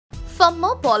For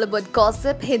more Bollywood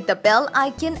gossip, hit the bell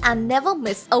icon and never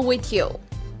miss a video.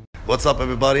 What's up,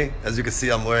 everybody? As you can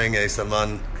see, I'm wearing a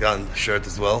Salman Khan shirt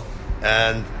as well.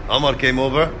 And Amar came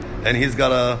over and he's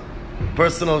got a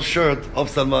personal shirt of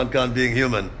Salman Khan being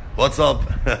human. What's up?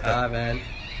 Man.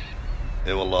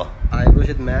 Hey, wallah. I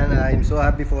appreciate, man. I'm so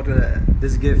happy for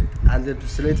this gift, and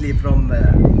absolutely from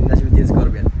Najmeddin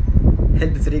Scorpion.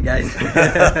 Help 3 guys.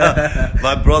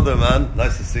 My brother, man.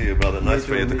 Nice to see you, brother. Nice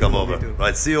for you to come over. Too.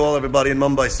 Right, see you all, everybody, in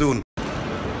Mumbai soon.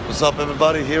 What's up,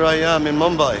 everybody? Here I am in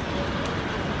Mumbai.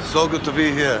 So good to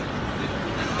be here.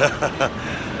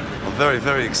 I'm very,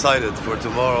 very excited for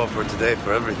tomorrow, for today,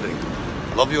 for everything.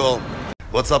 Love you all.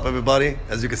 What's up, everybody?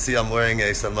 As you can see, I'm wearing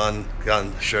a Salman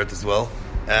Khan shirt as well.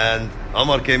 And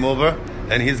Amar came over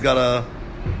and he's got a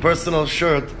personal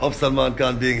shirt of Salman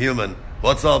Khan being human.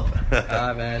 What's up?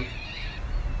 Man.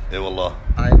 Hey, wallah.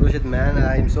 I appreciate, man.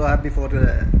 I'm so happy for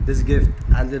this gift,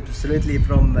 and absolutely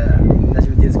from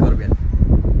Najmeddin Scorpion.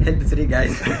 Help 3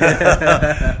 guys.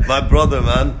 My brother,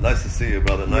 man. Nice to see you,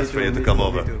 brother. Nice for you to come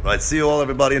over. Too. Right, see you all,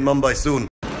 everybody, in Mumbai soon.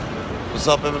 What's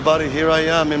up, everybody? Here I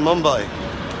am in Mumbai.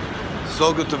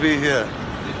 So good to be here.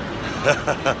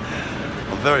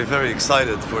 I'm very, very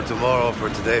excited for tomorrow, for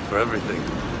today, for everything.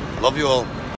 Love you all.